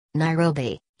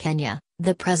Nairobi, Kenya.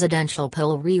 The presidential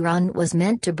poll rerun was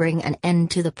meant to bring an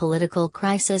end to the political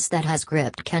crisis that has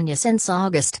gripped Kenya since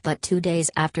August, but 2 days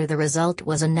after the result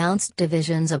was announced,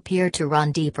 divisions appear to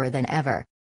run deeper than ever.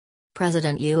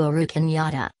 President Uhuru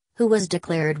Kenyatta, who was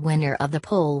declared winner of the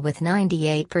poll with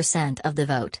 98% of the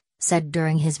vote, said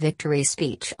during his victory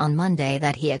speech on Monday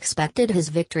that he expected his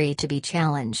victory to be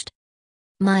challenged.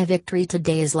 "My victory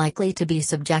today is likely to be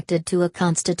subjected to a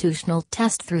constitutional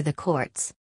test through the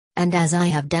courts. And as I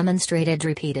have demonstrated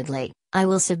repeatedly, I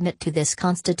will submit to this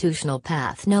constitutional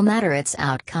path no matter its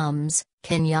outcomes,"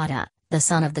 Kenyatta, the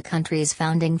son of the country's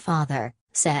founding father,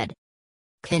 said.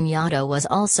 Kenyatta was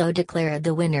also declared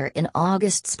the winner in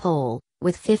August's poll,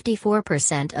 with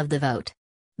 54% of the vote.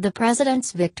 The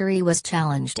president's victory was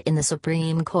challenged in the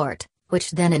Supreme Court,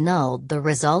 which then annulled the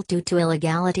result due to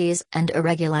illegalities and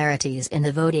irregularities in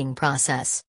the voting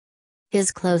process.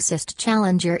 His closest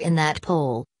challenger in that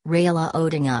poll, Raila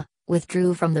Odinga,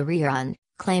 withdrew from the rerun,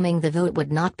 claiming the vote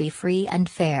would not be free and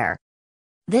fair.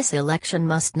 "This election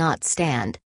must not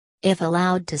stand. If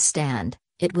allowed to stand,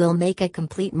 it will make a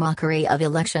complete mockery of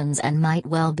elections and might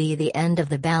well be the end of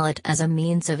the ballot as a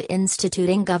means of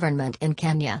instituting government in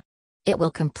Kenya. It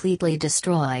will completely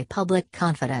destroy public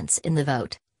confidence in the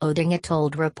vote," Odinga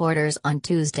told reporters on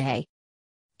Tuesday.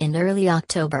 In early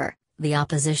October, the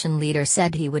opposition leader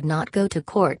said he would not go to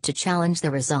court to challenge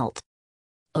the result.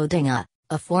 Odinga,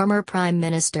 a former prime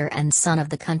minister and son of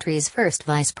the country's first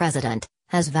vice president,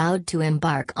 has vowed to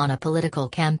embark on a political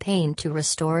campaign to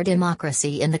restore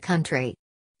democracy in the country.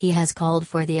 He has called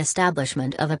for the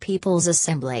establishment of a People's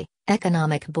Assembly,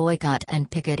 economic boycott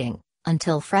and picketing,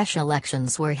 until fresh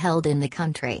elections were held in the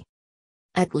country.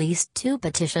 At least 2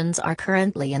 petitions are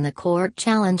currently in the court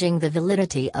challenging the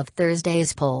validity of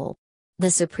Thursday's poll.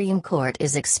 The Supreme Court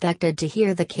is expected to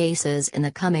hear the cases in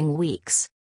the coming weeks.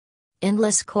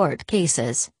 Endless court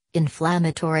cases,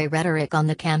 inflammatory rhetoric on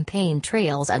the campaign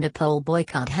trails and a poll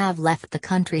boycott have left the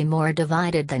country more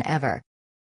divided than ever.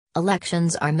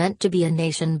 Elections are meant to be a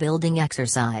nation-building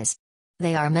exercise.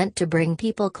 They are meant to bring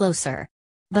people closer.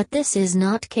 But this is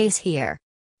not case here.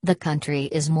 The country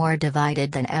is more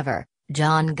divided than ever,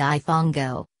 John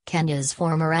Gaifongo, Kenya's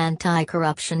former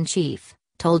anti-corruption chief,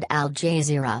 told Al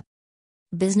Jazeera.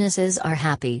 Businesses are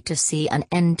happy to see an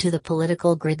end to the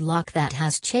political gridlock that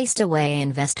has chased away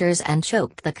investors and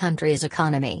choked the country's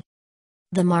economy.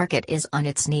 The market is on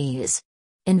its knees.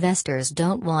 Investors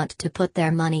don't want to put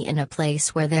their money in a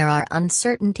place where there are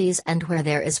uncertainties and where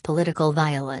there is political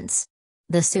violence.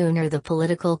 The sooner the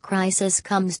political crisis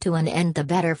comes to an end, the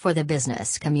better for the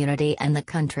business community and the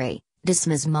country,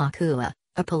 dismisses Makua,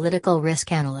 a political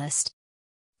risk analyst.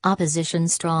 Opposition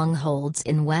strongholds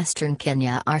in western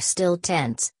Kenya are still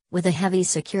tense, with a heavy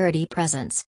security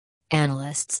presence.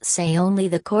 Analysts say only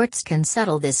the courts can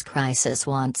settle this crisis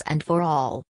once and for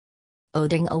all.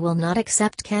 Odinga will not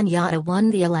accept Kenyatta won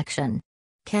the election.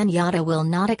 Kenyatta will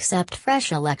not accept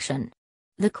fresh election.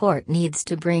 The court needs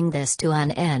to bring this to an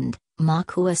end,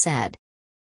 Makua said.